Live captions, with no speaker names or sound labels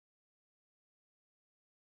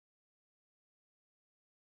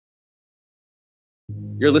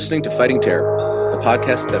You're listening to Fighting Terror, the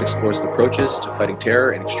podcast that explores the approaches to fighting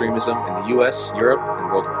terror and extremism in the US, Europe,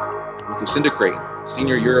 and worldwide, with Lucinda Creighton,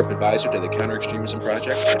 Senior Europe Advisor to the Counter-Extremism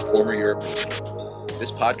Project and former Europe Minister.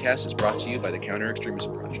 This podcast is brought to you by the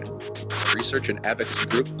Counter-Extremism Project, a research and advocacy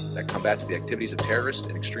group that combats the activities of terrorist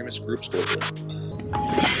and extremist groups globally.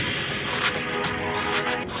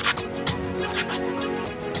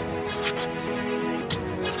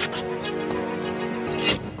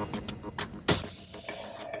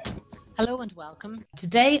 Hello and welcome.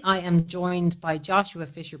 Today I am joined by Joshua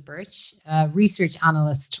Fisher-Birch, a research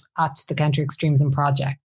analyst at the Counter-Extremism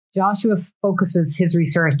Project. Joshua focuses his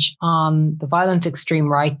research on the violent extreme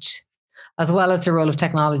right, as well as the role of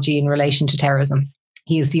technology in relation to terrorism.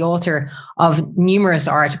 He is the author of numerous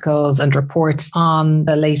articles and reports on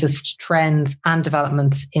the latest trends and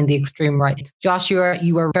developments in the extreme right. Joshua,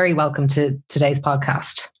 you are very welcome to today's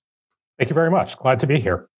podcast. Thank you very much. Glad to be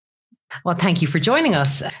here. Well, thank you for joining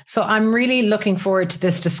us. So I'm really looking forward to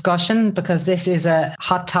this discussion because this is a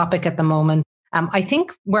hot topic at the moment. I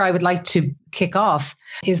think where I would like to kick off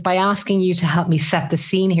is by asking you to help me set the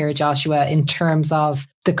scene here, Joshua, in terms of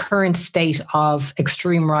the current state of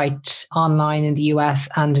extreme right online in the US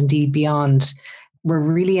and indeed beyond.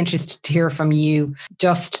 We're really interested to hear from you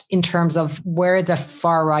just in terms of where the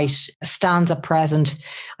far right stands at present.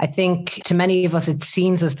 I think to many of us, it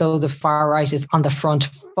seems as though the far right is on the front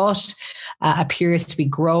foot, appears to be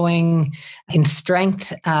growing in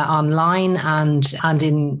strength online and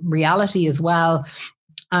in reality as well.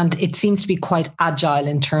 And it seems to be quite agile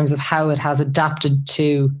in terms of how it has adapted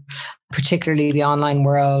to particularly the online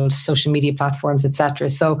world, social media platforms, etc.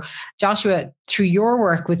 So, Joshua, through your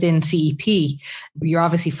work within CEP, you're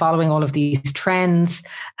obviously following all of these trends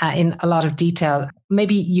in a lot of detail.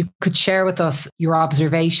 Maybe you could share with us your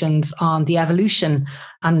observations on the evolution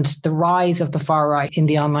and the rise of the far right in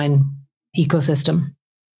the online ecosystem.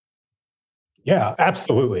 Yeah,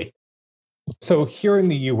 absolutely. So here in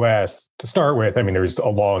the US, to start with, there's a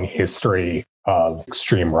long history of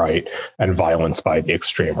extreme right and violence by the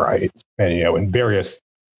extreme right. And, in various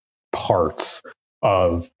parts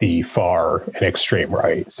of the far and extreme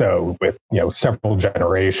right. So with, several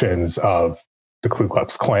generations of the Ku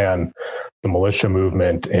Klux Klan, the militia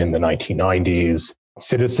movement in the 1990s,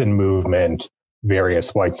 citizen movement,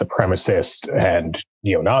 various white supremacist and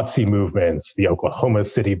neo-Nazi movements, the Oklahoma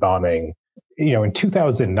City bombing. In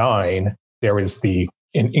 2009, there was an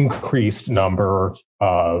increased number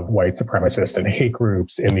of white supremacist and hate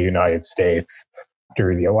groups in the United States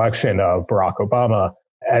during the election of Barack Obama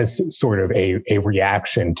as sort of a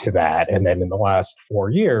reaction to that. And then in the last 4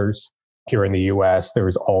 years here in the US, there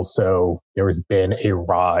has been a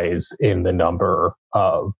rise in the number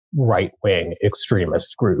of right-wing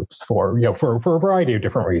extremist groups for a variety of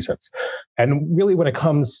different reasons. And really, when it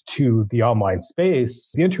comes to the online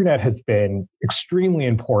space, the internet has been extremely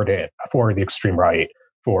important for the extreme right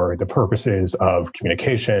for the purposes of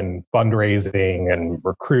communication, fundraising, and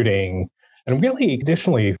recruiting, and really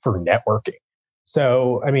additionally for networking.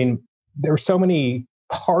 So, there are so many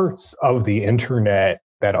parts of the internet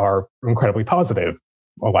that are incredibly positive,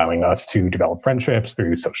 allowing us to develop friendships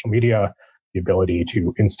through social media, the ability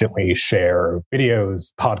to instantly share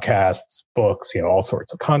videos, podcasts, books, all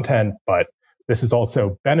sorts of content. But this has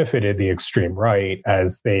also benefited the extreme right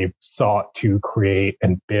as they've sought to create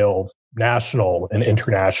and build national and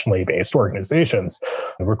internationally based organizations,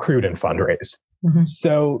 recruit and fundraise. Mm-hmm.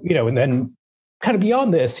 So, and then kind of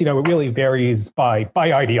beyond this, it really varies by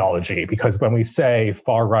ideology, because when we say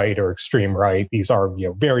far right or extreme right, these are,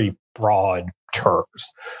 very broad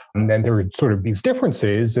terms. And then there are sort of these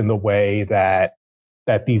differences in the way that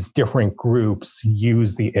these different groups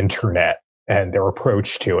use the internet and their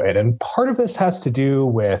approach to it. And part of this has to do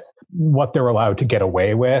with what they're allowed to get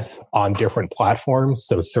away with on different platforms.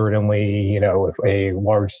 So certainly, if a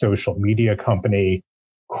large social media company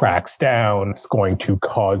cracks down, it's going to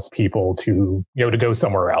cause people to go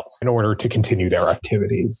somewhere else in order to continue their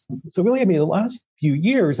activities. So really, the last few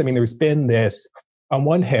years, there's been this, on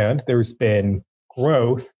one hand, there's been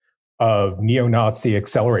growth of neo-Nazi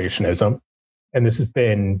accelerationism. And this has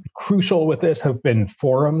been crucial with this have been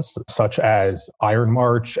forums such as Iron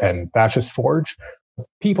March and Fascist Forge.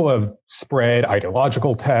 People have spread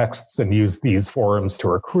ideological texts and used these forums to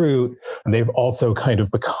recruit. And they've also kind of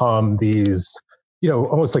become these,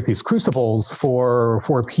 almost like these crucibles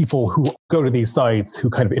for people who go to these sites, who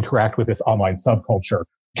kind of interact with this online subculture.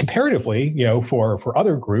 Comparatively, for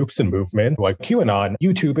other groups and movements like QAnon,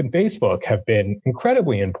 YouTube and Facebook have been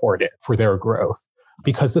incredibly important for their growth.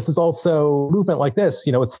 Because this is also a movement like this,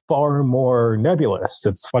 it's far more nebulous.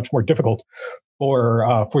 It's much more difficult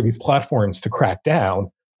for these platforms to crack down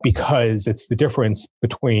because it's the difference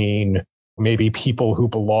between maybe people who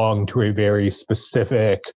belong to a very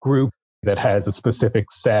specific group that has a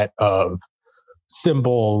specific set of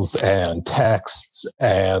symbols and texts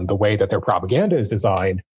and the way that their propaganda is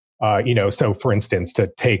designed. So for instance, to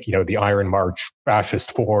take, the Iron March,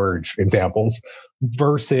 Fascist Forge examples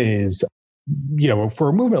versus, for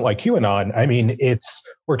a movement like QAnon, I mean,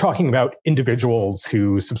 we're talking about individuals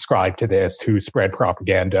who subscribe to this, who spread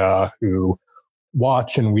propaganda, who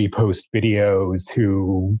watch and repost videos,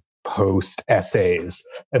 who post essays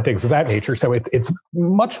and things of that nature. So it's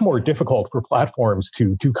much more difficult for platforms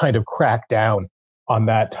to kind of crack down on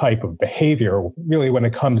that type of behavior, really, when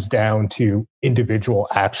it comes down to individual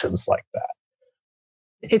actions like that.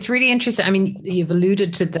 It's really interesting. I mean, you've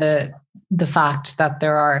alluded to the fact that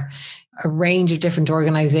there are a range of different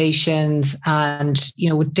organizations and,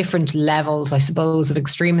 with different levels, I suppose, of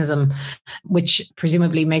extremism, which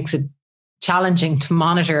presumably makes it challenging to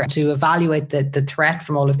monitor, to evaluate the threat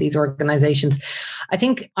from all of these organizations. I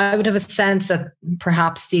think I would have a sense that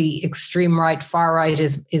perhaps the extreme right, far right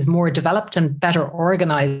is more developed and better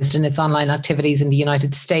organized in its online activities in the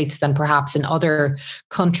United States than perhaps in other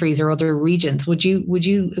countries or other regions. Would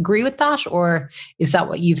you agree with that, or is that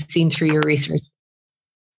what you've seen through your research?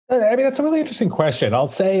 I mean, that's a really interesting question. I'll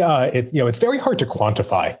say it's very hard to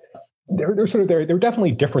quantify. There are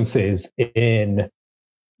definitely differences in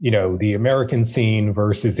the American scene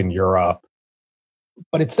versus in Europe.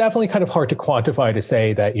 But it's definitely kind of hard to quantify to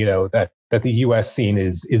say that, that the US scene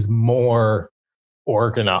is more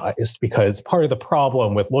organized, because part of the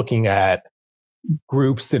problem with looking at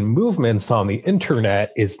groups and movements on the internet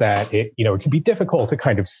is that it can be difficult to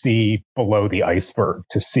kind of see below the iceberg,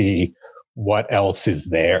 to see what else is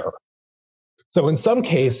there. So in some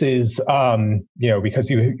cases, because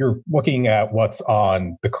you're looking at what's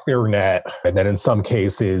on the ClearNet, and then in some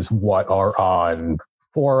cases, what are on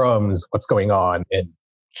forums, what's going on in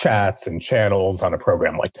chats and channels on a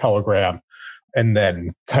program like Telegram. And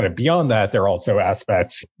then kind of beyond that, there are also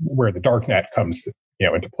aspects where the darknet comes,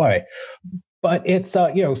 into play. But it's,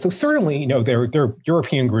 so certainly, there are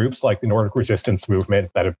European groups like the Nordic Resistance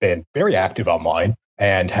Movement that have been very active online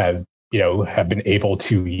and have been able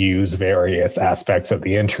to use various aspects of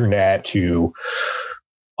the internet to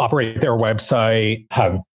operate their website,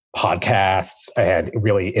 have podcasts, and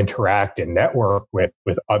really interact and network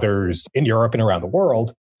with others in Europe and around the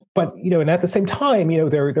world. But, and at the same time,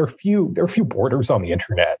 there are a few borders on the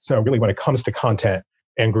internet. So really, when it comes to content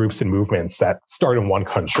and groups and movements that start in one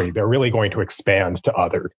country, they're really going to expand to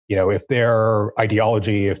others. If their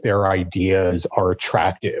ideology, if their ideas are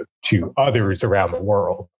attractive to others around the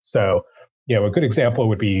world. So, a good example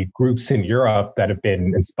would be groups in Europe that have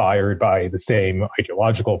been inspired by the same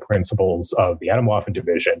ideological principles of the Atomwaffen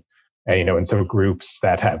division. And so groups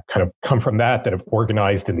that have kind of come from that have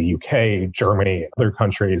organized in the UK, Germany, and other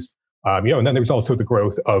countries. And then there's also the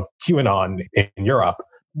growth of QAnon in Europe.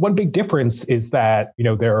 One big difference is that,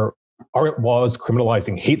 there aren't laws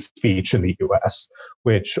criminalizing hate speech in the US,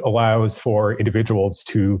 which allows for individuals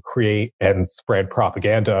to create and spread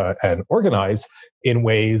propaganda and organize in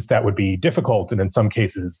ways that would be difficult and in some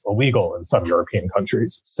cases illegal in some European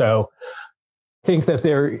countries. So I think that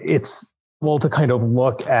it's well to kind of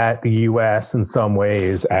look at the US in some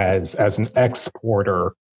ways as an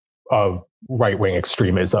exporter of right-wing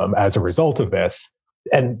extremism as a result of this.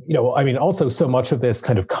 And, also so much of this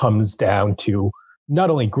kind of comes down to not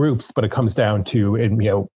only groups, but it comes down to,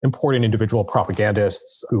 important individual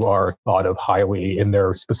propagandists who are thought of highly in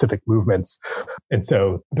their specific movements. And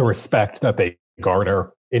so the respect that they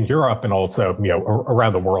garner in Europe and also,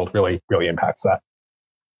 around the world really impacts that.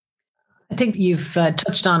 I think you've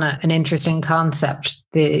touched on an interesting concept,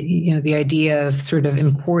 the idea of sort of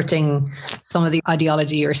importing some of the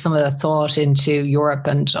ideology or some of the thought into Europe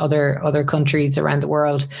and other countries around the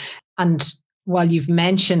world. And while you've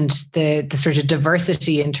mentioned the sort of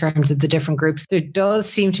diversity in terms of the different groups, there does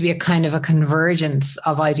seem to be a kind of a convergence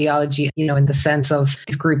of ideology, in the sense of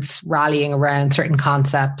these groups rallying around certain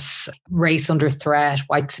concepts: race under threat,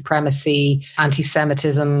 white supremacy,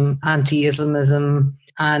 anti-Semitism, anti-Islamism,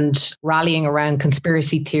 and rallying around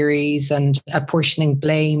conspiracy theories and apportioning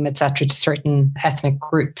blame, etc., to certain ethnic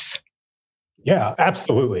groups. Yeah,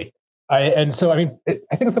 absolutely. I think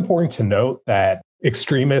it's important to note that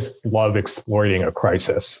extremists love exploiting a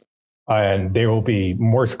crisis, and they will be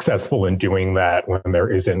more successful in doing that when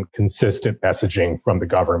there isn't consistent messaging from the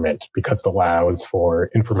government, because it allows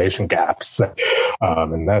for information gaps.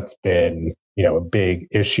 And that's been, a big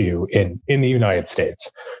issue in the United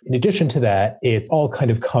States. In addition to that, it all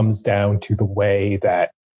kind of comes down to the way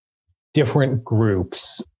that different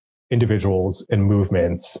groups, individuals, and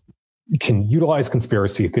movements can utilize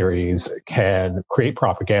conspiracy theories, can create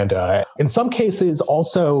propaganda. In some cases,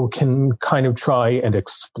 also can kind of try and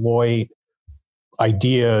exploit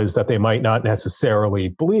ideas that they might not necessarily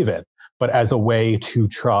believe in, but as a way to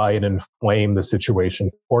try and inflame the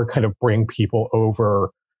situation or kind of bring people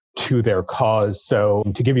over to their cause. So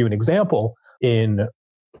to give you an example,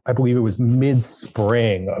 I believe it was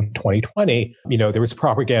mid-spring of 2020, there was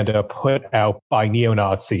propaganda put out by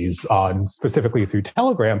neo-Nazis specifically through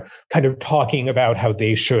Telegram, kind of talking about how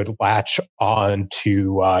they should latch on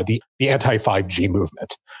to the anti-5G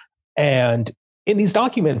movement. And in these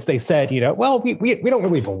documents, they said, well, we don't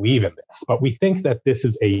really believe in this, but we think that this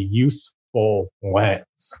is a useful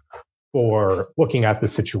lens for looking at the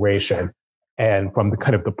situation. And from the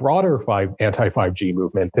kind of the broader anti-5G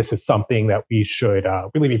movement, this is something that we should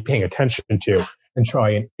really be paying attention to and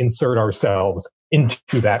try and insert ourselves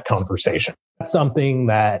into that conversation. That's something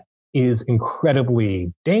that is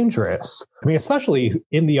incredibly dangerous. I mean, especially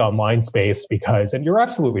in the online space, because, and you're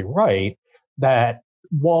absolutely right, that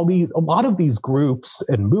while a lot of these groups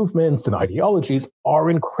and movements and ideologies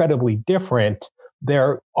are incredibly different,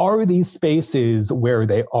 there are these spaces where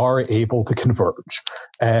they are able to converge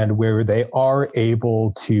and where they are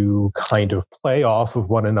able to kind of play off of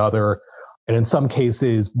one another. And in some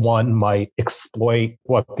cases, one might exploit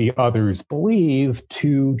what the others believe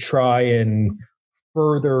to try and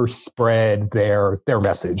further spread their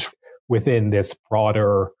message within this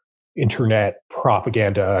broader internet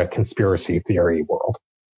propaganda conspiracy theory world.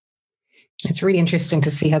 It's really interesting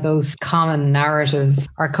to see how those common narratives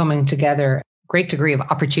are coming together. Great degree of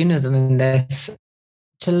opportunism in this.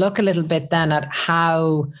 To look a little bit then at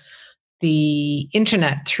how the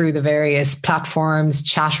internet, through the various platforms,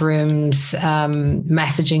 chat rooms,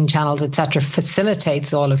 messaging channels, etc.,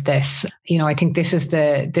 facilitates all of this. I think this is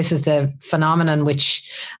the phenomenon which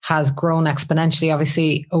has grown exponentially,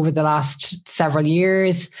 obviously, over the last several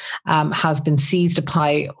years, has been seized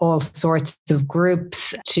by all sorts of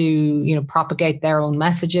groups to propagate their own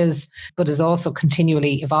messages, but is also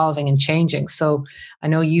continually evolving and changing. So I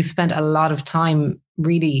know you spent a lot of time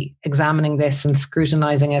really examining this and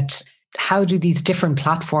scrutinizing it. How do these different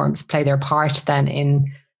platforms play their part then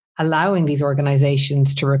in allowing these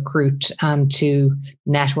organizations to recruit and to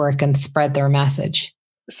network and spread their message?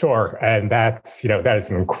 Sure. And that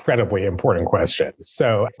is an incredibly important question.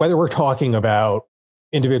 So whether we're talking about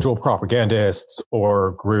individual propagandists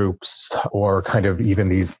or groups or kind of even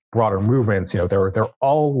these broader movements, they're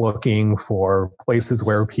all looking for places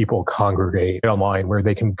where people congregate online, where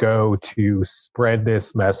they can go to spread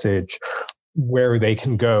this message, where they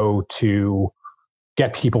can go to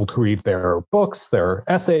get people to read their books, their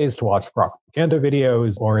essays, to watch propaganda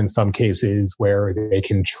videos, or in some cases where they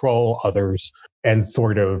can troll others and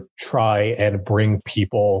sort of try and bring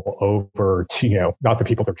people over to, not the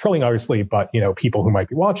people they're trolling, obviously, but, people who might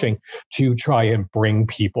be watching, to try and bring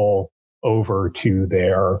people over to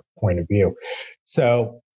their point of view.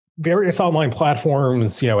 So various online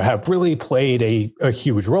platforms, have really played a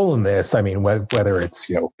huge role in this. I mean, whether it's,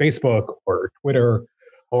 Facebook or Twitter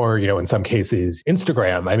or, in some cases,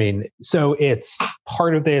 Instagram. I mean, so it's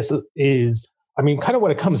part of this is, kind of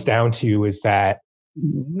what it comes down to is that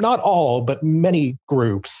not all, but many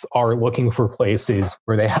groups are looking for places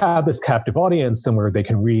where they have this captive audience and where they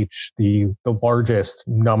can reach the largest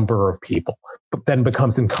number of people, but then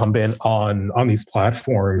becomes incumbent on these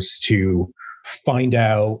platforms to find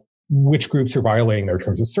out which groups are violating their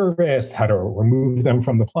terms of service, how to remove them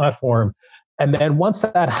from the platform. And then once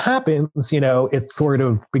that happens, it sort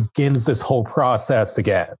of begins this whole process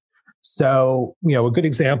again. So, a good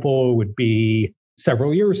example would be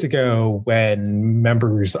several years ago when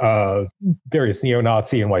members of various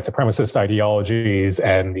neo-Nazi and white supremacist ideologies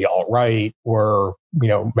and the alt-right were,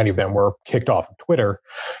 many of them were kicked off of Twitter.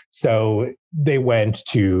 So they went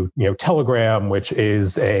to, Telegram, which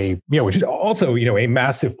is also, a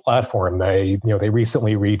massive platform. They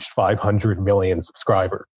recently reached 500 million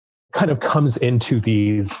subscribers. Kind of comes into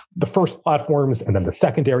the first platforms and then the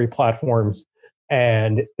secondary platforms.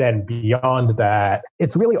 And then beyond that,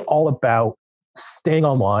 it's really all about staying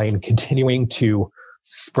online, continuing to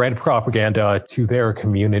spread propaganda to their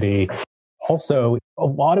community. Also, a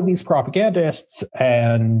lot of these propagandists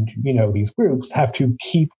and, these groups have to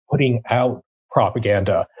keep putting out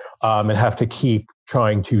propaganda and have to keep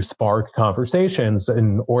trying to spark conversations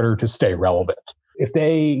in order to stay relevant. If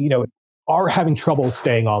they, are having trouble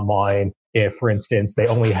staying online, if, for instance, they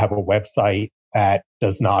only have a website that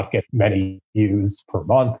does not get many views per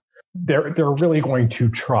month, they're really going to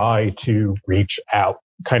try to reach out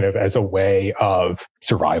kind of as a way of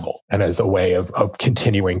survival and as a way of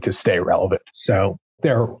continuing to stay relevant. So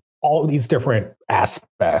they're all of these different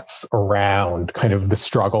aspects around kind of the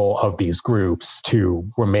struggle of these groups to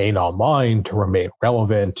remain online, to remain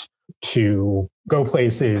relevant, to go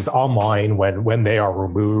places online when they are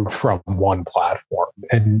removed from one platform.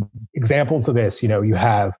 And examples of this, you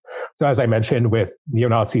have, so as I mentioned, with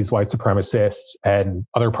neo-Nazis, white supremacists, and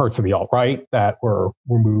other parts of the alt-right that were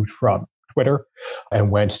removed from Twitter and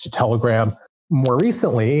went to Telegram. More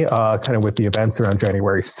recently, kind of with the events around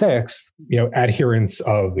January 6th, adherents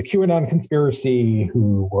of the QAnon conspiracy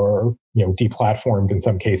who were, deplatformed in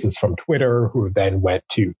some cases from Twitter, who then went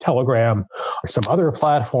to Telegram or some other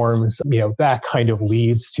platforms, that kind of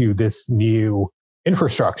leads to this new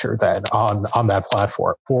infrastructure then on that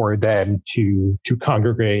platform for them to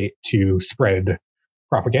congregate, to spread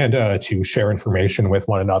propaganda, to share information with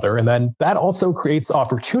one another. And then that also creates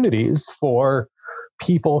opportunities for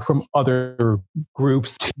people from other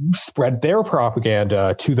groups to spread their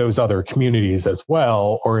propaganda to those other communities as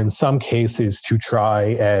well, or in some cases to try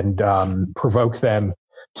and provoke them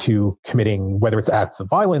to committing, whether it's acts of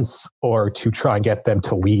violence or to try and get them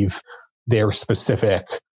to leave their specific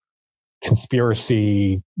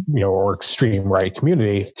conspiracy, or extreme right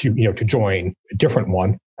community to join a different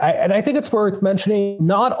one. And I think it's worth mentioning,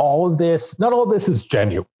 not all of this is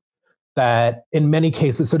genuine. That in many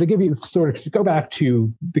cases, so to give you to go back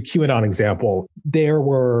to the QAnon example, there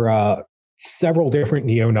were several different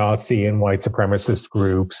neo-Nazi and white supremacist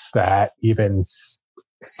groups that even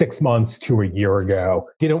 6 months to a year ago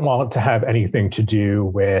didn't want to have anything to do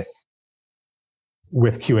with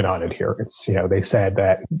QAnon adherents. They said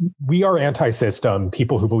that we are anti-system.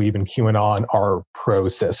 People who believe in QAnon are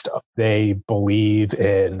pro-system. They believe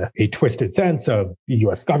in a twisted sense of the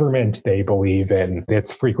US government. They believe in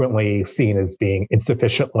it's frequently seen as being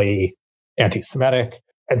insufficiently anti-Semitic.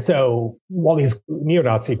 And so while these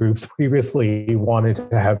neo-Nazi groups previously wanted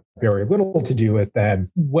to have very little to do with them,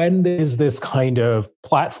 when there's this kind of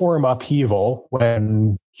platform upheaval,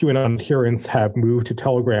 when QAnon adherents have moved to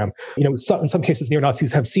Telegram, in some cases,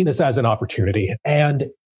 neo-Nazis have seen this as an opportunity, and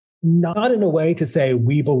not in a way to say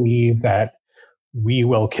we believe that we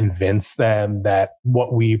will convince them that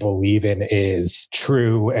what we believe in is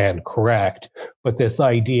true and correct, but this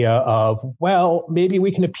idea of, well, maybe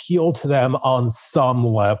we can appeal to them on some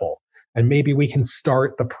level, and maybe we can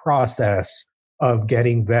start the process of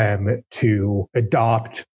getting them to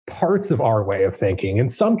adopt parts of our way of thinking in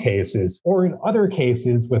some cases, or in other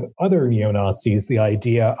cases with other neo-Nazis, the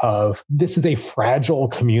idea of this is a fragile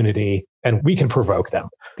community and we can provoke them.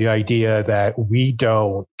 The idea that we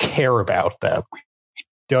don't care about them. We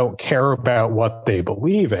don't care about what they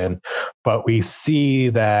believe in, but we see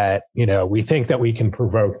that, we think that we can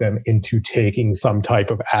provoke them into taking some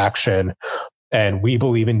type of action, and we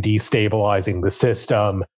believe in destabilizing the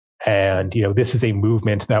system. And, this is a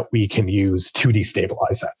movement that we can use to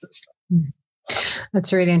destabilize that system.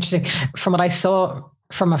 That's really interesting. From what I saw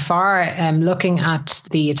from afar, looking at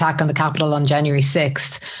the attack on the Capitol on January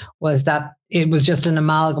 6th, was that it was just an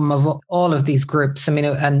amalgam of all of these groups.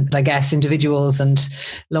 And I guess individuals and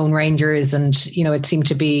Lone Rangers. And, it seemed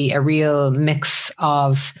to be a real mix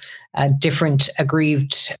of different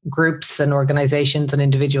aggrieved groups and organizations and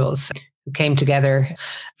individuals who came together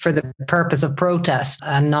for the purpose of protest,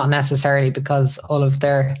 and not necessarily because all of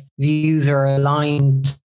their views are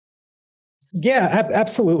aligned. Yeah,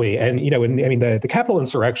 absolutely. And, the Capitol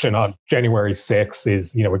insurrection on January 6th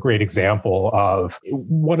is, a great example of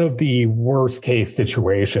one of the worst case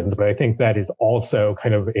situations. But I think that is also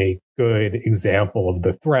kind of a good example of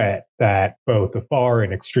the threat that both the far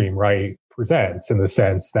and extreme right presents, in the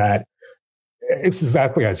sense that it's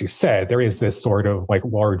exactly as you said, there is this sort of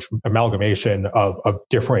large amalgamation of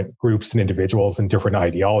different groups and individuals and different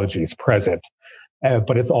ideologies present.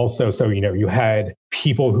 But it's also, you had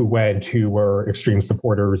people who were extreme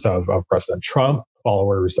supporters of President Trump,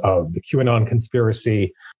 followers of the QAnon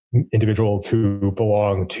conspiracy, individuals who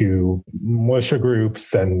belong to militia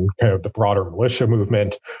groups and kind of the broader militia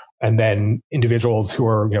movement, and then individuals who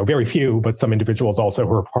are, very few, but some individuals also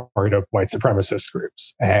who are part of white supremacist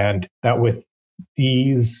groups. And that with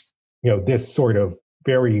these, this sort of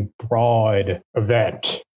very broad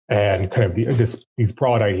event, and kind of these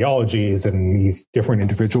broad ideologies and these different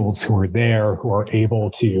individuals who are there, who are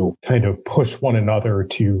able to kind of push one another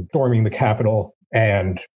to storming the Capitol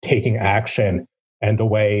and taking action. And the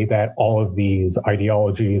way that all of these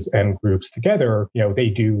ideologies and groups together,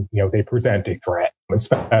 they present a threat,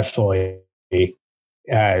 especially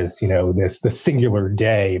as, the singular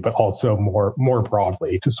day, but also more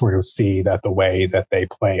broadly, to sort of see that the way that they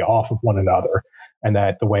play off of one another and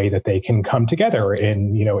that the way that they can come together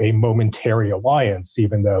in, a momentary alliance,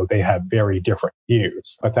 even though they have very different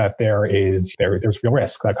views, but that there's real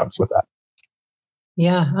risk that comes with that.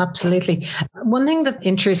 Yeah, absolutely. One thing that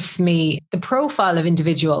interests me, the profile of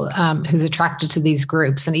individual who's attracted to these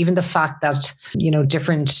groups, and even the fact that,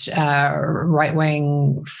 different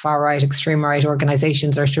right-wing, far-right, extreme right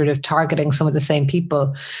organizations are sort of targeting some of the same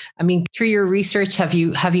people. I mean, through your research, have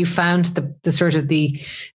you found the sort of the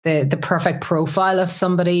perfect profile of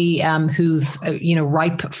somebody who's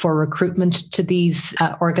ripe for recruitment to these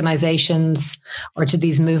organizations or to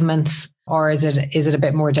these movements? Or is it a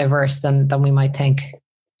bit more diverse than we might think?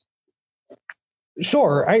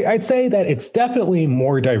 Sure. I'd say that it's definitely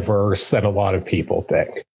more diverse than a lot of people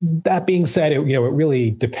think. That being said, it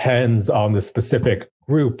really depends on the specific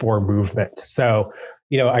group or movement. So,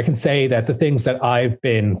 I can say that the things that I've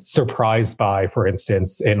been surprised by, for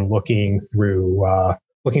instance, in looking through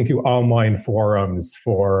online forums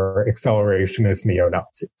for accelerationist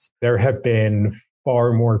neo-Nazis, there have been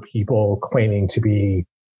far more people claiming to be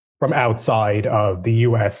from outside of the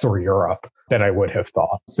US or Europe than I would have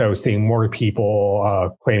thought. So seeing more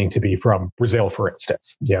people claiming to be from Brazil, for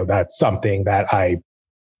instance, that's something that I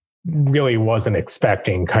really wasn't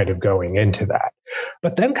expecting kind of going into that.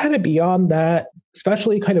 But then kind of beyond that,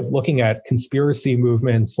 especially kind of looking at conspiracy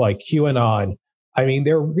movements like QAnon, I mean,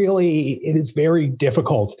 it is very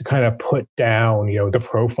difficult to kind of put down, the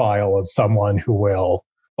profile of someone who will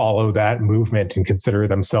follow that movement and consider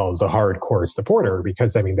themselves a hardcore supporter,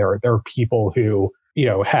 because I mean there are people who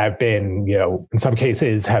have been in some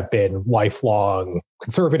cases have been lifelong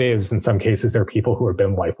conservatives. In some cases there are people who have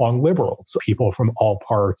been lifelong liberals, people from all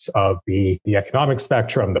parts of the economic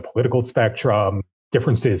spectrum, the political spectrum,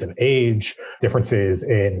 differences in age, differences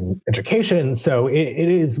in education. So it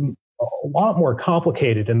is a lot more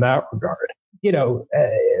complicated in that regard.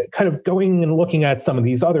 Kind of going and looking at some of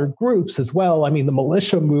these other groups as well. I mean, the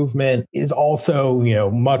militia movement is also,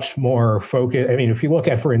 much more focused. I mean, if you look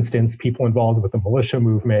at, for instance, people involved with the militia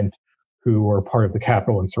movement who were part of the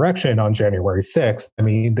Capitol insurrection on January 6th, I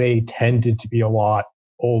mean, they tended to be a lot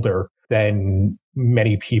older than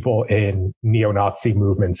many people in neo-Nazi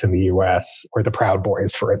movements in the US or the Proud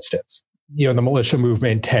Boys, for instance. The militia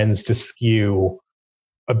movement tends to skew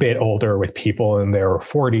a bit older with people in their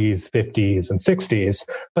 40s, 50s, and 60s.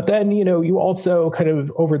 But then, you also kind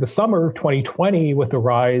of over the summer of 2020, with the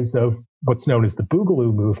rise of what's known as the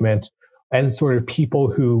Boogaloo movement, and sort of people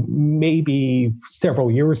who maybe several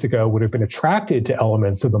years ago would have been attracted to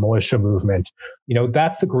elements of the militia movement,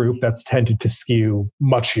 that's a group that's tended to skew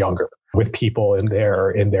much younger, with people in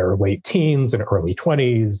their late teens and early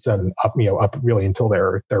 20s and up really until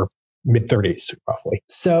their mid 30s, roughly.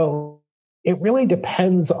 So it really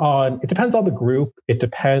depends on the group. It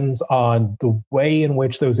depends on the way in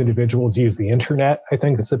which those individuals use the internet. I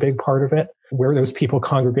think is a big part of it, where those people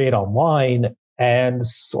congregate online, and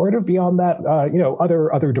sort of beyond that,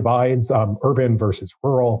 other divides, urban versus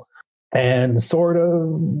rural, and sort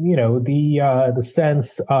of, the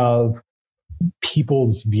sense of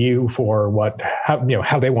people's view for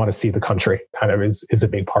how they want to see the country kind of is a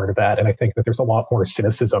big part of that. And I think that there's a lot more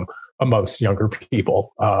cynicism amongst younger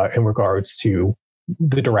people in regards to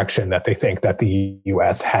the direction that they think that the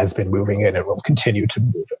US has been moving in and will continue to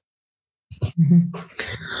move in. Mm-hmm.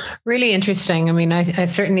 Really interesting. I mean, I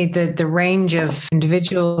certainly the range of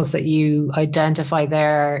individuals that you identify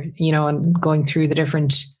there, and going through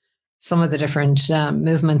some of the different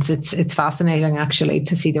movements, it's fascinating actually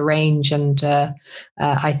to see the range, and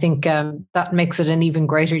I think that makes it an even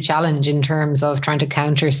greater challenge in terms of trying to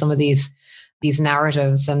counter some of these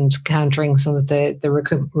narratives and countering some of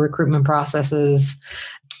the recruitment processes.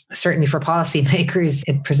 Certainly for policymakers,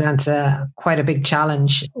 it presents quite a big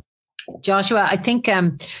challenge. Joshua, I think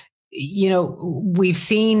we've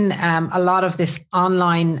seen a lot of this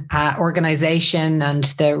online organization and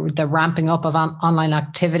the ramping up of online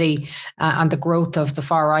activity and the growth of the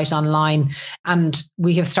far right online. And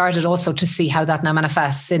we have started also to see how that now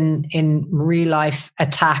manifests in real life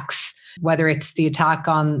attacks, whether it's the attack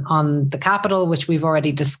on the Capitol, which we've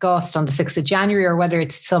already discussed on the 6th of January, or whether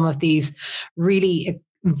it's some of these really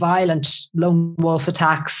violent lone wolf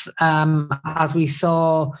attacks, as we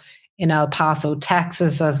saw in El Paso,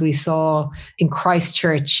 Texas, as we saw in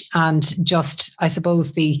Christchurch, and just, I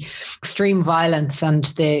suppose, the extreme violence and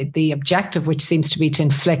the objective, which seems to be to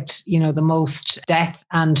inflict, the most death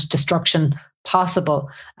and destruction possible,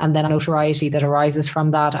 and then notoriety that arises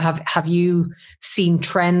from that. Have you seen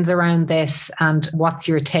trends around this, and what's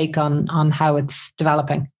your take on how it's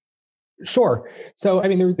developing? Sure. So, I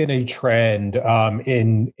mean, there's been a trend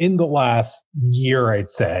in the last year, I'd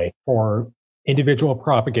say, for individual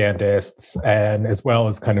propagandists and as well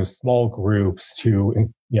as kind of small groups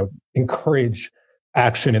to, encourage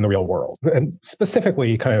action in the real world. And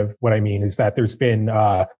specifically, kind of what I mean is that there's been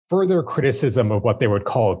further criticism of what they would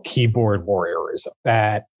call keyboard warriorism,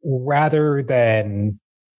 that rather than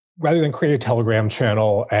create a Telegram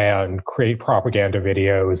channel and create propaganda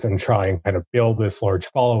videos and try and kind of build this large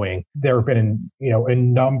following, there have been, a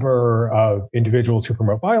number of individuals who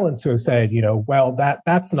promote violence who have said, well,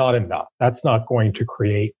 that's not enough. That's not going to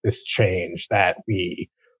create this change that we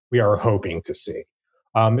are hoping to see.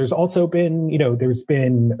 There's also been, there's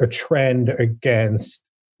been a trend against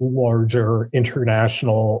larger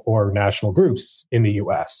international or national groups in the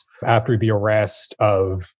US after the arrest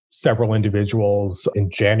of several individuals in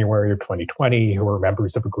January of 2020 who were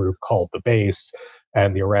members of a group called The Base,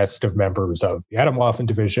 and the arrest of members of the Atomwaffen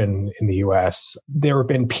division in the US. There have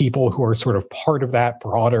been people who are sort of part of that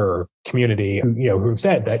broader community, who have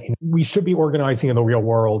said that we should be organizing in the real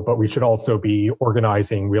world, but we should also be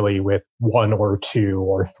organizing really with one or two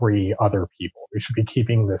or three other people. We should be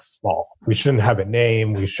keeping this small. We shouldn't have a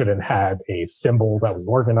name. We shouldn't have a symbol that we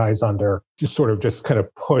organize under. Just kind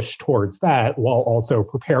of push towards that while also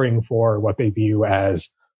preparing for what they view as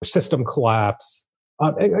system collapse.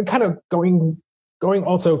 And kind of going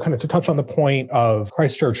also kind of to touch on the point of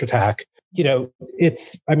Christchurch attack,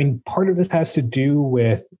 part of this has to do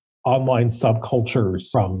with online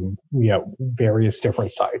subcultures from, various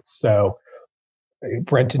different sites. So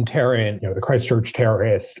Brenton Tarrant, the Christchurch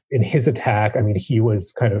terrorist, in his attack, he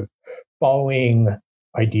was kind of following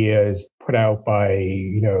ideas put out by,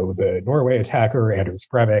 the Norway attacker, Anders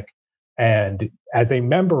Breivik. And as a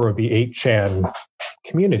member of the 8chan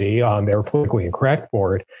community on their politically incorrect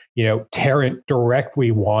board, Tarrant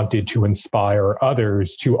directly wanted to inspire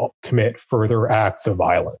others to commit further acts of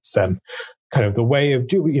violence. And kind of the way of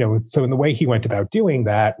doing, so in the way he went about doing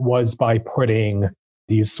that was by putting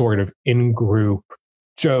these sort of in-group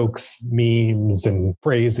jokes, memes, and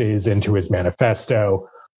phrases into his manifesto,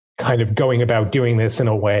 kind of going about doing this in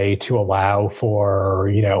a way to allow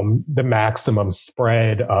for, the maximum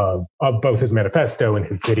spread of both his manifesto and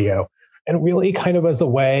his video. And really kind of as a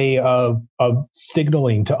way of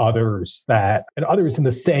signaling to others and others in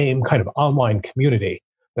the same kind of online community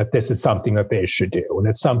that this is something that they should do. And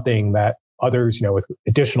it's something that others, with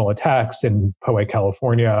additional attacks in Poway,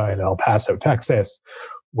 California and El Paso, Texas,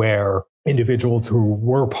 where individuals who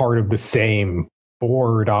were part of the same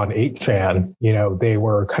board on 8chan, they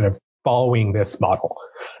were kind of following this model.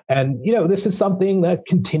 And, this is something that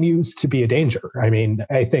continues to be a danger.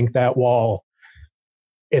 I think that while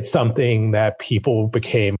it's something that people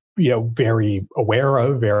became, very aware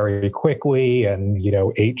of very quickly, and,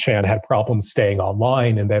 8chan had problems staying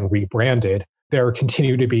online and then rebranded, there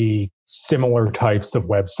continue to be similar types of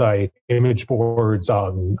website image boards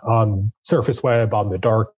on surface web, on the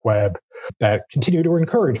dark web, that continue to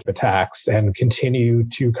encourage attacks and continue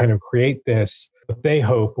to kind of create this, what they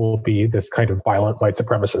hope will be this kind of violent white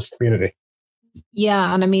supremacist community.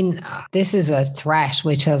 Yeah. And this is a threat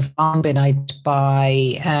which has long been eyed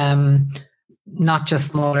by not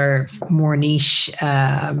just smaller, more niche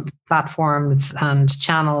platforms and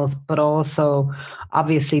channels, but also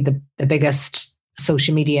obviously the biggest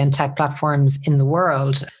social media and tech platforms in the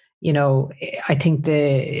world. I think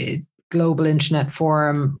the Global Internet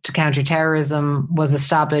Forum to Counter Terrorism was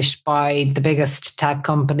established by the biggest tech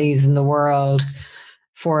companies in the world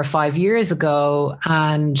 4 or 5 years ago.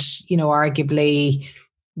 And, arguably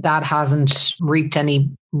that hasn't reaped any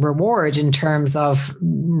reward in terms of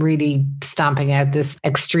really stamping out this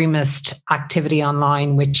extremist activity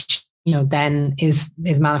online, which, then is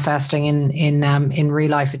manifesting in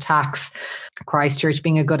real life attacks. Christchurch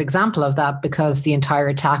being a good example of that, because the entire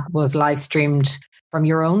attack was live streamed. From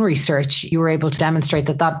your own research, you were able to demonstrate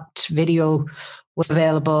that video was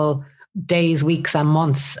available days, weeks, and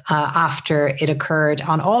months after it occurred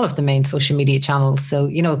on all of the main social media channels. So,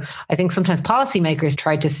 I think sometimes policymakers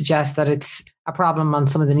try to suggest that it's a problem on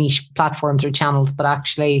some of the niche platforms or channels, but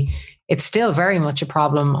actually it's still very much a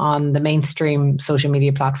problem on the mainstream social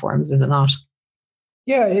media platforms, is it not?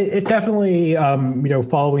 Yeah, it definitely,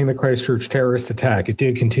 following the Christchurch terrorist attack, it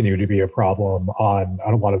did continue to be a problem on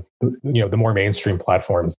a lot of, the more mainstream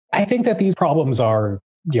platforms. I think that these problems are,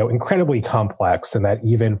 incredibly complex, and that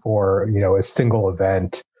even for, a single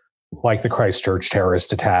event like the Christchurch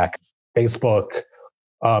terrorist attack, Facebook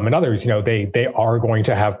and others, they are going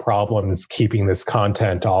to have problems keeping this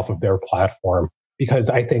content off of their platform. Because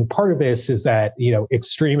I think part of this is that,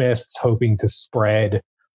 extremists hoping to spread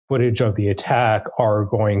footage of the attack are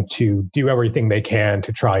going to do everything they can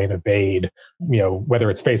to try and evade,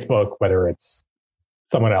 whether it's Facebook, whether it's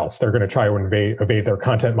someone else. They're going to try to evade their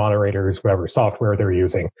content moderators, whatever software they're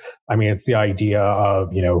using. I mean, it's the idea of,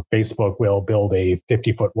 Facebook will build a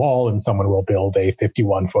 50-foot wall and someone will build a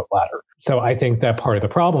 51-foot ladder. So I think that part of the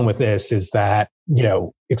problem with this is that,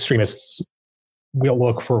 extremists will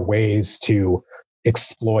look for ways to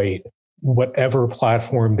exploit whatever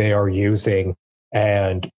platform they are using.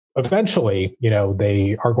 And eventually,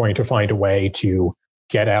 they are going to find a way to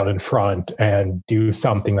get out in front and do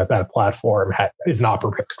something that platform is not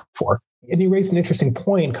prepared for. And you raised an interesting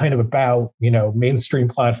point kind of about, mainstream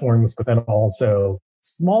platforms, but then also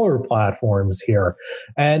smaller platforms here.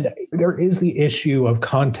 And there is the issue of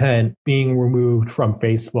content being removed from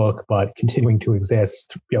Facebook, but continuing to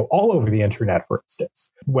exist, all over the internet, for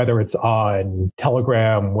instance, whether it's on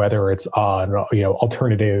Telegram, whether it's on,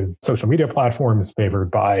 alternative social media platforms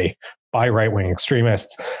favored by right-wing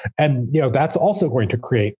extremists. And, that's also going to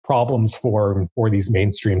create problems for these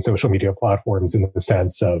mainstream social media platforms in the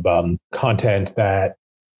sense of content that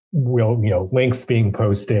will, links being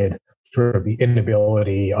posted, sort of the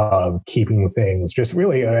inability of keeping things just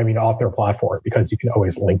really, off their platform, because you can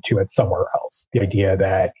always link to it somewhere else. The idea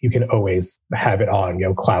that you can always have it on,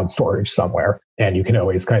 cloud storage somewhere, and you can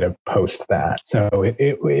always kind of post that. So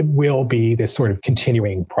it will be this sort of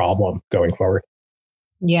continuing problem going forward.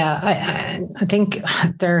 Yeah, I think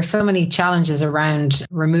there are so many challenges around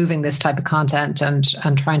removing this type of content and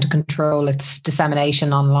trying to control its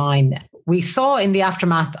dissemination online. We saw in the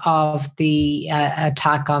aftermath of the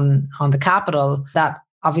attack on the Capitol that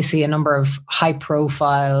obviously a number of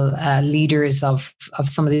high-profile leaders of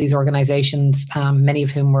some of these organizations, many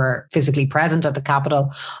of whom were physically present at the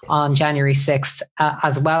Capitol on January 6th,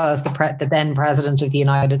 as well as the then President of the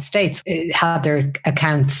United States, had their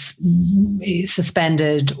accounts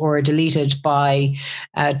suspended or deleted by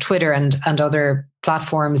Twitter and other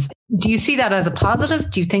platforms. Do you see that as a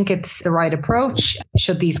positive? Do you think it's the right approach?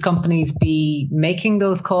 Should these companies be making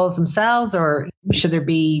those calls themselves, or should there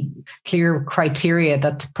be clear criteria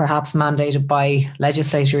that's perhaps mandated by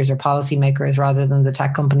legislators or policymakers rather than the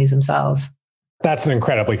tech companies themselves? That's an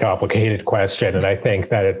incredibly complicated question. And I think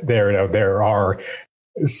that there are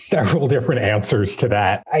several different answers to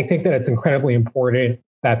that. I think that it's incredibly important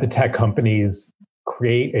that the tech companies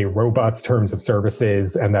create a robust terms of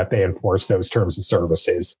services and that they enforce those terms of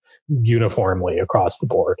services uniformly across the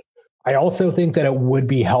board. I also think that it would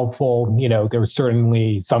be helpful. There's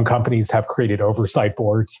certainly some companies have created oversight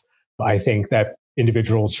boards. I think that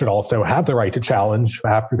individuals should also have the right to challenge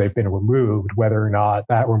after they've been removed, whether or not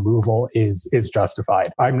that removal is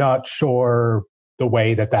justified. I'm not sure the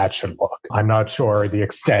way that should look. I'm not sure the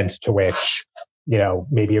extent to which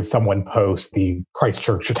maybe if someone posts the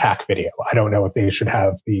Christchurch attack video, I don't know if they should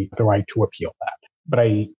have the right to appeal that. But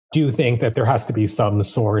I do think that there has to be some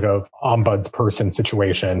sort of ombudsperson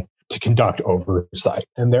situation to conduct oversight.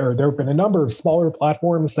 And there have been a number of smaller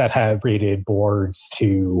platforms that have created boards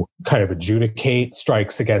to kind of adjudicate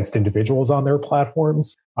strikes against individuals on their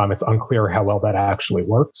platforms. It's unclear how well that actually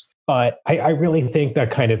works. But I really think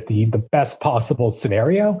that kind of the best possible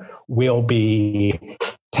scenario will be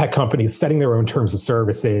tech companies setting their own terms of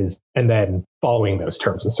services and then following those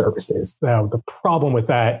terms of services. Now, the problem with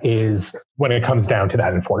that is when it comes down to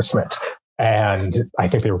that enforcement. And I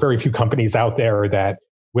think there are very few companies out there that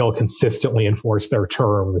will consistently enforce their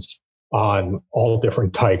terms on all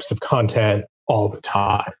different types of content all the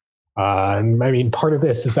time. Part of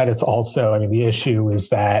this is that it's also, the issue is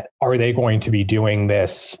that are they going to be doing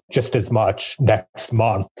this just as much next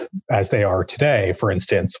month as they are today, for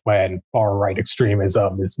instance, when far right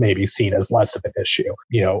extremism is maybe seen as less of an issue,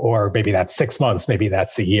 or maybe that's 6 months, maybe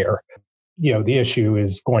that's a year. The issue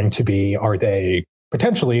is going to be, are they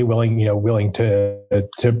potentially willing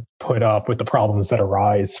to put up with the problems that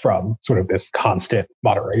arise from sort of this constant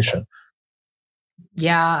moderation?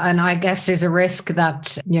 Yeah. And I guess there's a risk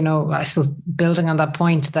that, I suppose building on that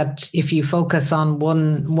point, that if you focus on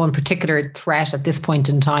one particular threat at this point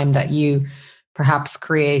in time, that you perhaps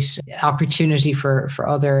create opportunity for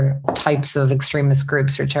other types of extremist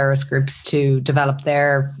groups or terrorist groups to develop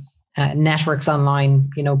their networks online,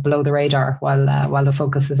 below the radar while the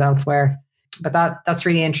focus is elsewhere. But that's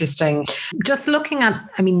really interesting. Just looking at,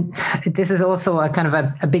 this is also a kind of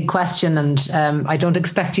a big question, and I don't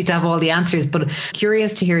expect you to have all the answers, but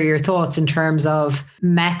curious to hear your thoughts in terms of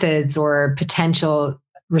methods or potential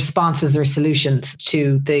responses or solutions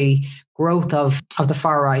to the growth of the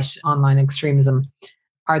far right online extremism.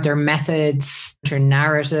 Are there methods or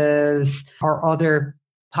narratives or other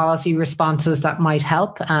policy responses that might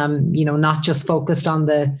help, not just focused on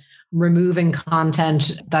the removing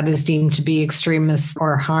content that is deemed to be extremist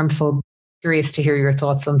or harmful? Curious to hear your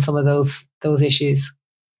thoughts on some of those issues.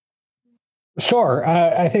 Sure.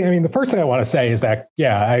 The first thing I want to say is that,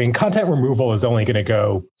 content removal is only going to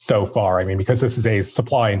go so far. Because this is a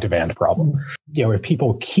supply and demand problem. If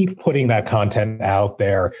people keep putting that content out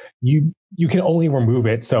there, you can only remove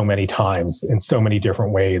it so many times in so many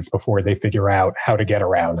different ways before they figure out how to get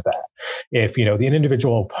around that. If, the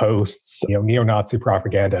individual posts, neo-Nazi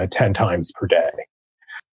propaganda 10 times per day,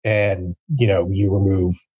 and, you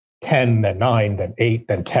remove 10, then 9, then 8,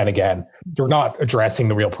 then 10 again, you're not addressing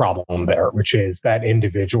the real problem there, which is that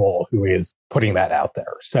individual who is putting that out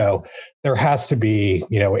there. So there has to be,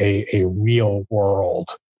 a real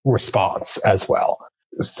world response as well.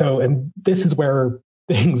 So, and this is where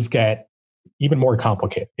things get even more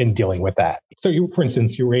complicated in dealing with that. So for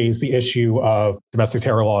instance, you raise the issue of domestic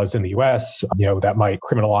terror laws in the US, that might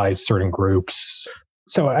criminalize certain groups.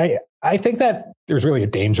 So I think that there's really a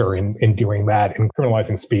danger in doing that, in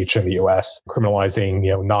criminalizing speech in the US, criminalizing,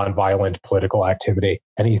 nonviolent political activity.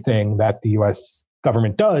 Anything that the US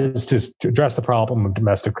government does to address the problem of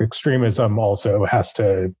domestic extremism also has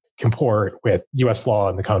to comport with US law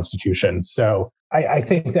and the Constitution. So I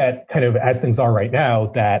think that kind of as things are right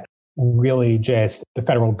now, that really just the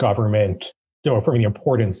federal government, affirming the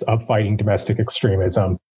importance of fighting domestic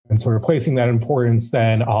extremism, and sort of placing that importance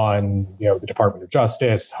then on, the Department of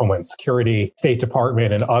Justice, Homeland Security, State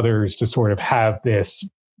Department, and others to sort of have this,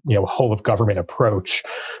 whole of government approach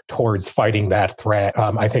towards fighting that threat,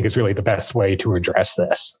 I think is really the best way to address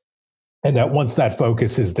this. And that once that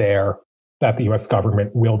focus is there, that the US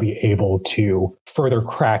government will be able to further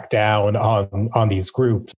crack down on these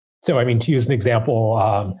groups. So, to use an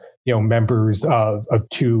example, members of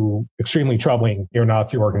two extremely troubling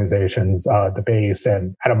neo-Nazi organizations, the Base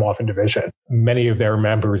and Atomwaffen Division. Many of their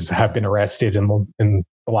members have been arrested in the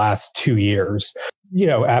last 2 years,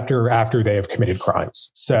 after they have committed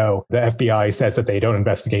crimes. So the FBI says that they don't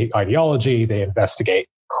investigate ideology, they investigate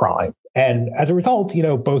crime. And as a result,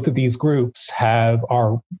 both of these groups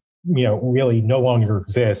are really no longer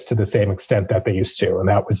exist to the same extent that they used to. And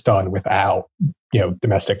that was done without,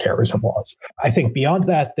 domestic terrorism laws. I think beyond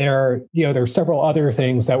that, there are several other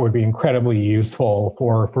things that would be incredibly useful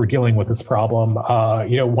for dealing with this problem.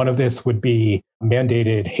 One of this would be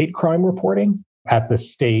mandated hate crime reporting at the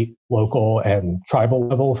state, local, and tribal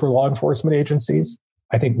level for law enforcement agencies.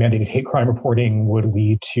 I think mandated hate crime reporting would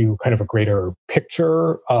lead to kind of a greater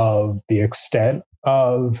picture of the extent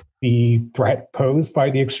of the threat posed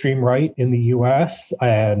by the extreme right in the US,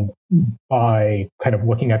 and by kind of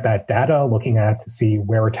looking at that data, looking at to see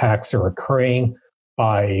where attacks are occurring,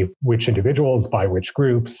 by which individuals, by which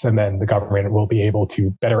groups, and then the government will be able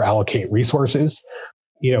to better allocate resources.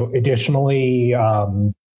 Additionally,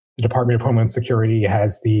 the Department of Homeland Security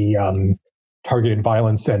has the Targeted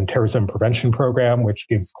Violence and Terrorism Prevention Program, which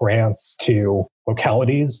gives grants to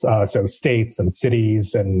localities, so states and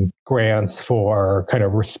cities, and grants for kind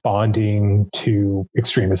of responding to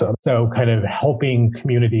extremism. So kind of helping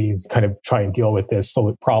communities kind of try and deal with this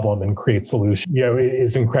problem and create solutions,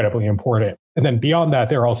 is incredibly important. And then beyond that,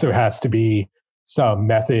 there also has to be some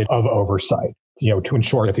method of oversight, to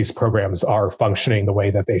ensure that these programs are functioning the way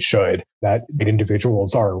that they should, that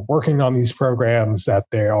individuals are working on these programs, that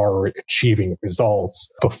they are achieving results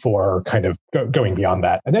before kind of going beyond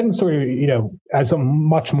that. And then sort of, as a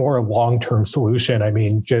much more long-term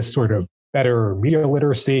solution, just sort of better media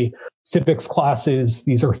literacy, civics classes.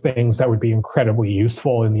 These are things that would be incredibly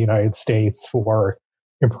useful in the United States for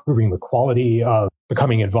improving the quality of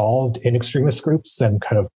becoming involved in extremist groups and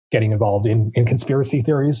kind of getting involved in conspiracy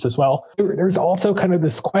theories as well. There's also kind of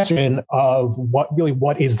this question of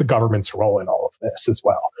what is the government's role in all of this as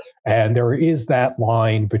well. And there is that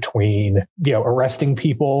line between, arresting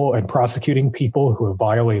people and prosecuting people who have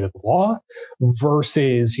violated the law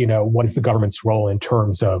versus, what is the government's role in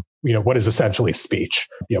terms of, what is essentially speech.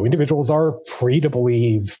 Individuals are free to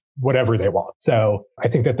believe whatever they want. So I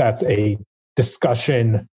think that that's a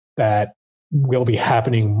discussion that will be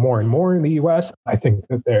happening more and more in the US. I think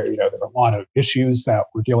that there are a lot of issues that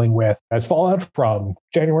we're dealing with as fallout from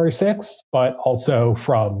January 6th, but also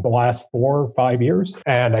from the last 4 or 5 years.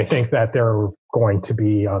 And I think that there are going to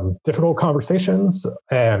be difficult conversations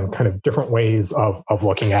and kind of different ways of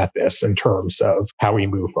looking at this in terms of how we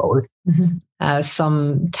move forward. Mm-hmm.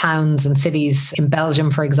 Some towns and cities in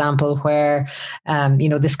Belgium, for example, where,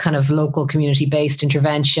 this kind of local community-based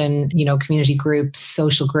intervention, community groups,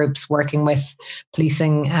 social groups working with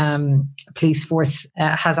policing, police force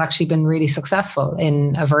has actually been really successful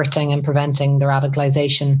in averting and preventing the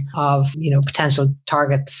radicalization of, potential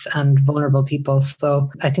targets and vulnerable people. So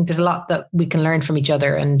I think there's a lot that we can learn from each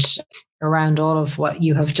other and around all of what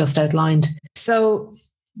you have just outlined. So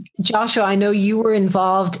Joshua, I know you were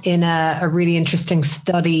involved in a really interesting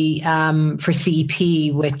study for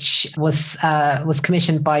CEP, which was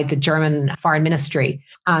commissioned by the German Foreign Ministry,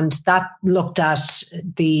 and that looked at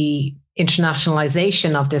the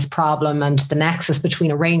internationalization of this problem and the nexus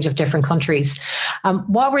between a range of different countries.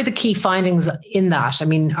 What were the key findings in that? I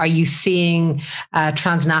mean, are you seeing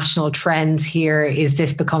transnational trends here? Is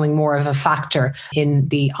this becoming more of a factor in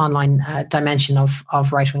the online dimension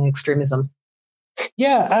of right-wing extremism?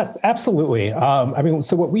 Yeah, absolutely.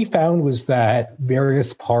 So what we found was that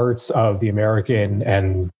various parts of the American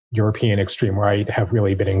and European extreme right have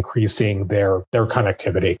really been increasing their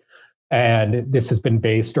connectivity. And this has been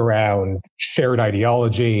based around shared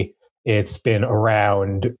ideology. It's been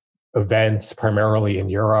around events primarily in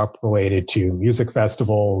Europe related to music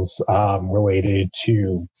festivals, related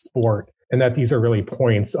to sport, and that these are really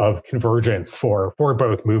points of convergence for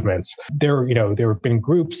both movements. There have been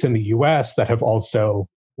groups in the US that have also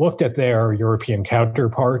looked at their European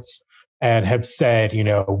counterparts and have said,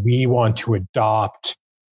 we want to adopt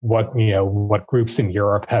what groups in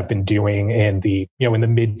Europe have been doing in the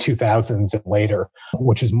mid 2000s and later,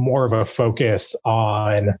 which is more of a focus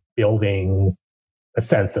on building a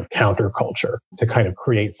sense of counterculture to kind of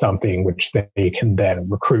create something which they can then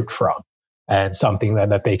recruit from, and something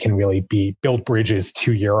that they can really build bridges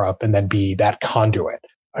to Europe and then be that conduit.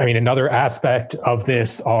 I mean, another aspect of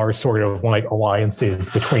this are sort of like alliances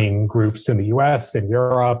between groups in the US and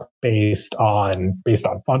Europe based on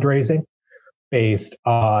fundraising, based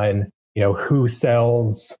on, who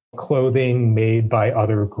sells clothing made by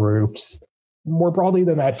other groups. More broadly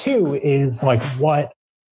than that too is like what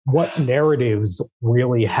narratives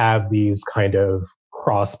really have these kind of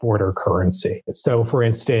cross-border currency. So for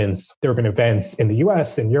instance, there have been events in the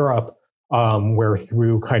US and Europe where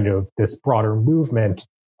through kind of this broader movement,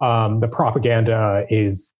 the propaganda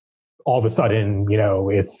is all of a sudden,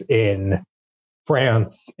 it's in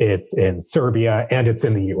France, it's in Serbia, and it's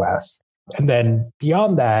in the US. And then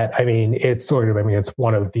beyond that, it's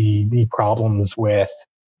one of the problems with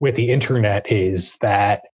the internet is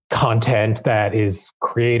that content that is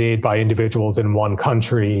created by individuals in one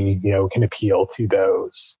country, can appeal to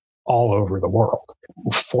those all over the world.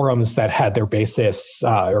 Forums that had their basis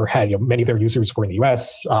or had many of their users were in the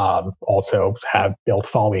US, also have built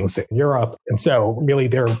followings in Europe. And so really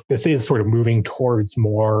this is sort of moving towards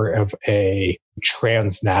more of a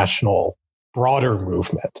transnational, broader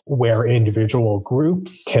movement where individual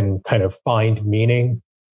groups can kind of find meaning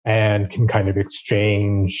and can kind of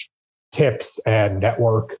exchange tips and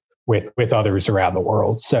network with others around the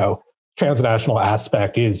world. So transnational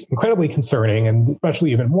aspect is incredibly concerning, and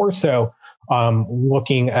especially even more so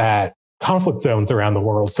looking at conflict zones around the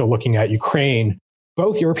world. So looking at Ukraine,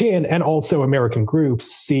 both European and also American groups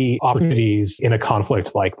see opportunities in a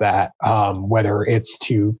conflict like that, whether it's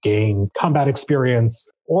to gain combat experience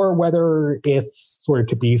or whether it's sort of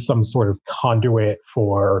to be some sort of conduit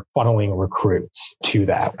for funneling recruits to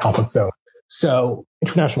that conflict zone. So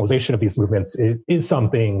internationalization of these movements is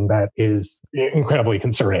something that is incredibly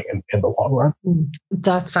concerning in the long run.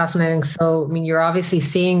 That's fascinating. So, you're obviously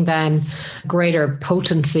seeing then greater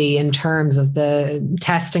potency in terms of the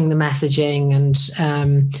testing the messaging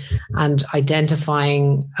and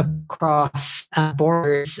identifying across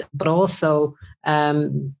borders, but also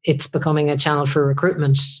it's becoming a channel for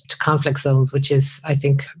recruitment to conflict zones, which is, I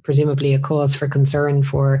think, presumably a cause for concern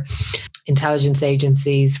for intelligence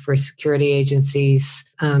agencies, for security agencies.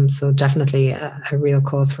 So definitely a real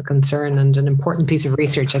cause for concern and an important piece of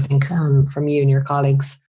research, I think, from you and your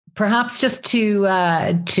colleagues. Perhaps just to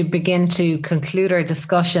begin to conclude our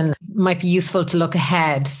discussion, might be useful to look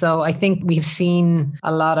ahead. So I think we've seen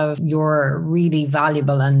a lot of your really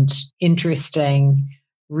valuable and interesting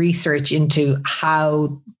research into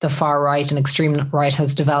how the far right and extreme right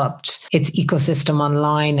has developed its ecosystem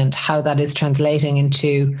online and how that is translating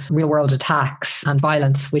into real world attacks and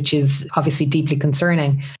violence, which is obviously deeply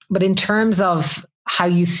concerning. But in terms of how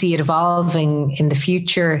you see it evolving in the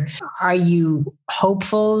future, are you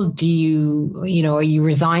hopeful? Are you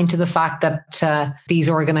resigned to the fact that these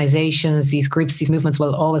organizations, these groups, these movements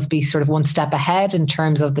will always be sort of one step ahead in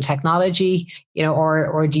terms of the technology,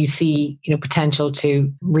 or do you see, potential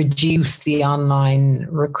to reduce the online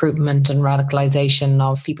recruitment and radicalization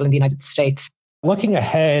of people in the United States? Looking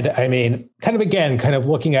ahead, kind of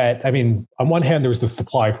looking at, on one hand, there's the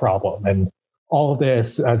supply problem, and all of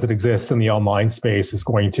this, as it exists in the online space, is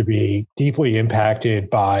going to be deeply impacted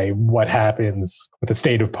by what happens with the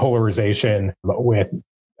state of polarization with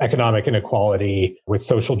economic inequality, with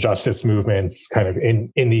social justice movements kind of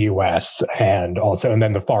in the US, and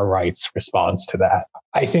then the far right's response to that.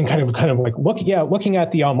 I think kind of like looking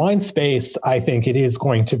at the online space, I think it is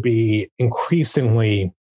going to be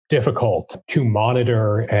increasingly difficult to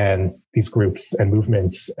monitor and these groups and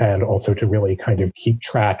movements, and also to really kind of keep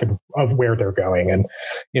track of where they're going. And,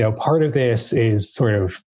 part of this is sort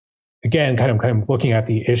of, again, kind of looking at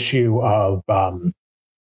the issue of kind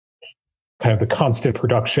of the constant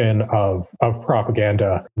production of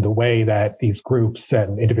propaganda, the way that these groups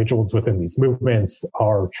and individuals within these movements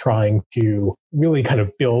are trying to really kind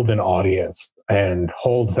of build an audience and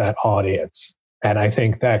hold that audience. And I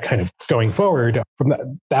think that kind of going forward from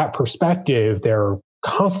that perspective, they're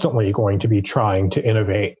constantly going to be trying to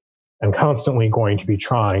innovate and constantly going to be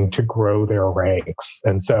trying to grow their ranks.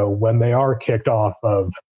 And so when they are kicked off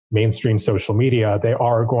of mainstream social media, they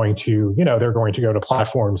are going to, they're going to go to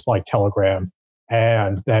platforms like Telegram.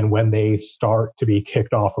 And then when they start to be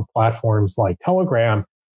kicked off of platforms like Telegram,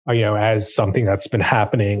 as something that's been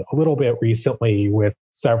happening a little bit recently with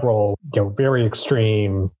several, very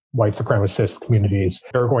extreme white supremacist communities,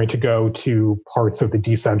 they're going to go to parts of the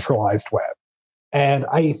decentralized web. And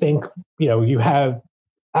I think, you have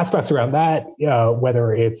aspects around that,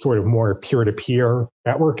 whether it's sort of more peer-to-peer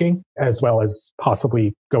networking, as well as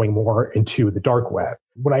possibly going more into the dark web.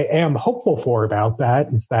 What I am hopeful for about that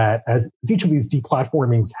is that as each of these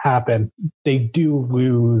deplatformings happen, they do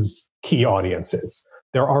lose key audiences.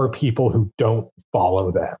 There are people who don't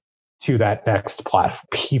follow them to that next platform.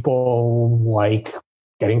 People like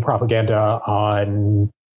getting propaganda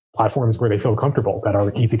on platforms where they feel comfortable, that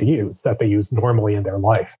are easy to use, that they use normally in their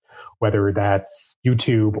life, whether that's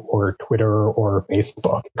YouTube or Twitter or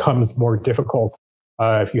Facebook. It becomes more difficult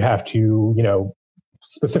if you have to,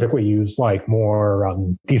 specifically use like more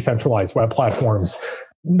decentralized web platforms.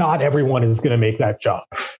 Not everyone is going to make that jump.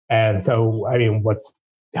 And so, what's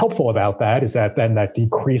helpful about that is that then that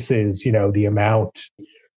decreases, the amount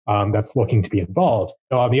that's looking to be involved.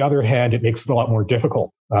 On the other hand, it makes it a lot more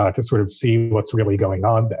difficult to sort of see what's really going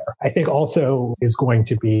on there. I think also is going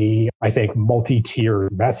to be,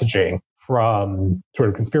 multi-tiered messaging from sort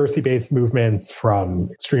of conspiracy-based movements, from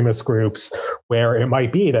extremist groups, where it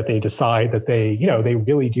might be that they decide that they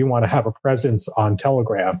really do want to have a presence on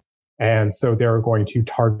Telegram. And so they're going to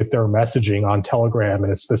target their messaging on Telegram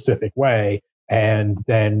in a specific way, and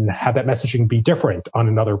then have that messaging be different on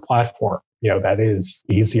another platform. That is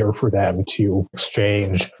easier for them to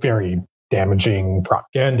exchange very damaging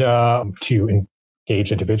propaganda, to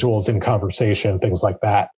engage individuals in conversation, things like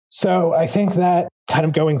that. So I think that kind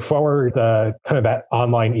of going forward, kind of that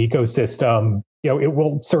online ecosystem, it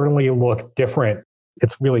will certainly look different.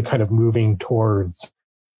 It's really kind of moving towards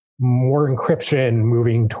more encryption,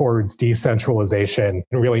 moving towards decentralization,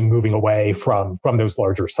 and really moving away from those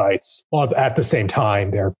larger sites. While at the same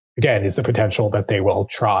time, there again is the potential that they will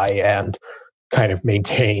try and kind of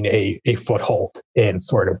maintain a foothold in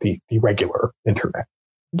sort of the regular internet.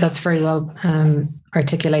 That's very well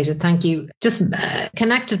articulated. Thank you. Just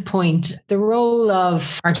connected point, the role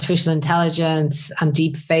of artificial intelligence and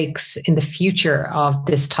deep fakes in the future of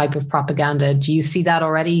this type of propaganda. Do you see that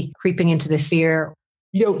already creeping into this sphere?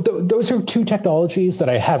 Those are two technologies that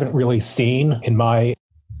I haven't really seen in my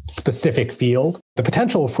specific field. The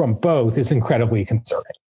potential from both is incredibly concerning.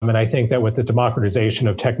 And I think that with the democratization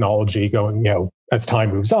of technology going, as time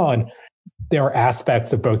moves on, there are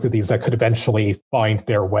aspects of both of these that could eventually find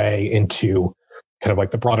their way into kind of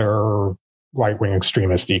like the broader right-wing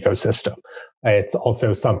extremist ecosystem. It's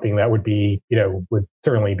also something that would be, would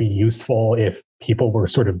certainly be useful if people were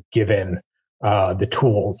sort of given the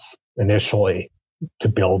tools initially to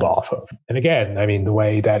build off of. And again, the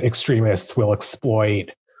way that extremists will exploit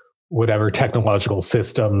whatever technological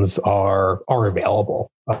systems are available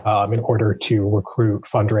in order to recruit,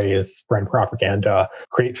 fundraise, spread propaganda,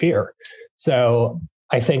 create fear. So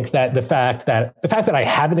I think that the fact that I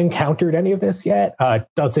haven't encountered any of this yet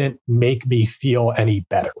doesn't make me feel any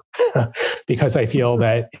better, because I feel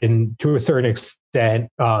that to a certain extent,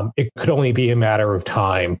 it could only be a matter of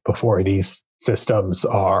time before these systems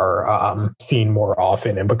are seen more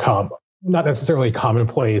often and become not necessarily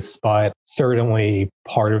commonplace, but certainly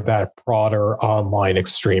part of that broader online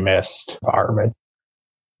extremist environment.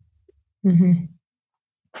 Mm-hmm.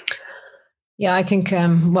 Yeah, I think,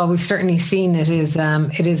 we've certainly seen it is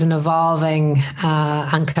an evolving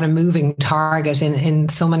and kind of moving target in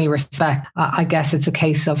so many respects. I guess it's a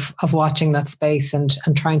case of watching that space and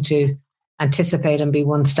trying to anticipate and be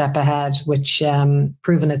one step ahead, which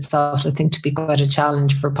proven itself, I think, to be quite a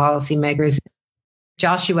challenge for policymakers.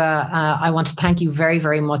 Joshua, I want to thank you very,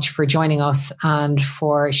 very much for joining us and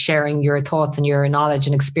for sharing your thoughts and your knowledge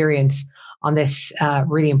and experience on this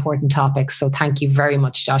really important topic. So thank you very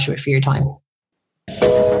much, Joshua, for your time.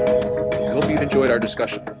 I hope you've enjoyed our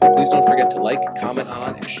discussion. Please don't forget to like, comment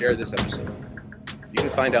on, and share this episode. You can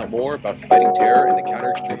find out more about fighting terror and the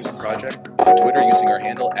Counter-Extremism Project on Twitter using our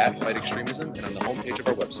handle @FightExtremism and on the homepage of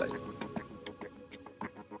our website.